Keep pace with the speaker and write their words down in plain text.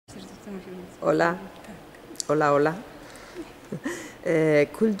Hola. Hola, hola.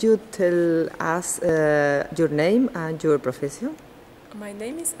 Could you tell us your name and your profession? My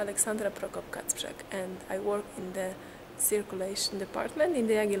name is Alexandra Prokop and I work in the circulation department in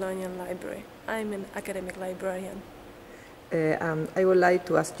the Jagiellonian Library. I'm an academic librarian. I would like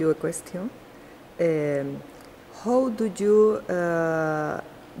to ask you a question. How do you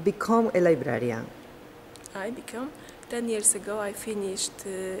become a librarian? 10 years ago, I finished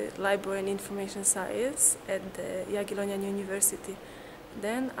library and information science at the Jagiellonian University.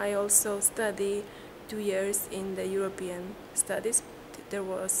 Then I also studied 2 years in the European studies. There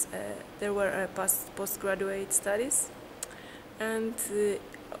were postgraduate studies, and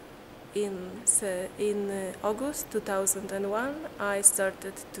in August 2001 I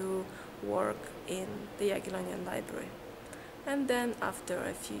started to work in the Jagiellonian Library. And then after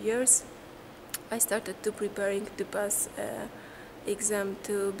a few years I started to preparing to pass exam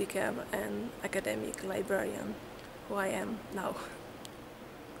to become an academic librarian, who I am now.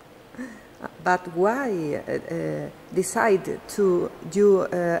 But why decide to do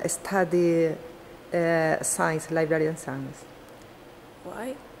study science, librarian science?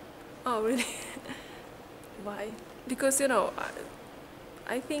 Why? Oh, really? Why? Because, you know,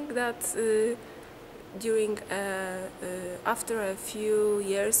 I think that during after a few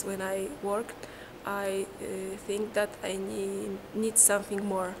years when I worked, I think that I need something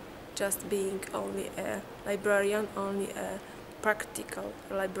more, just being only a librarian, only a practical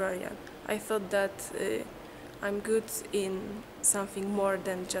librarian. I thought that I'm good in something more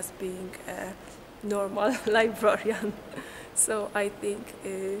than just being a normal librarian. So I think,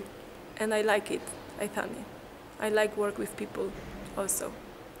 and I like it, I like work with people also.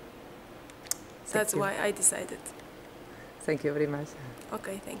 That's why I decided. Thank you very much.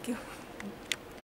 Okay, thank you.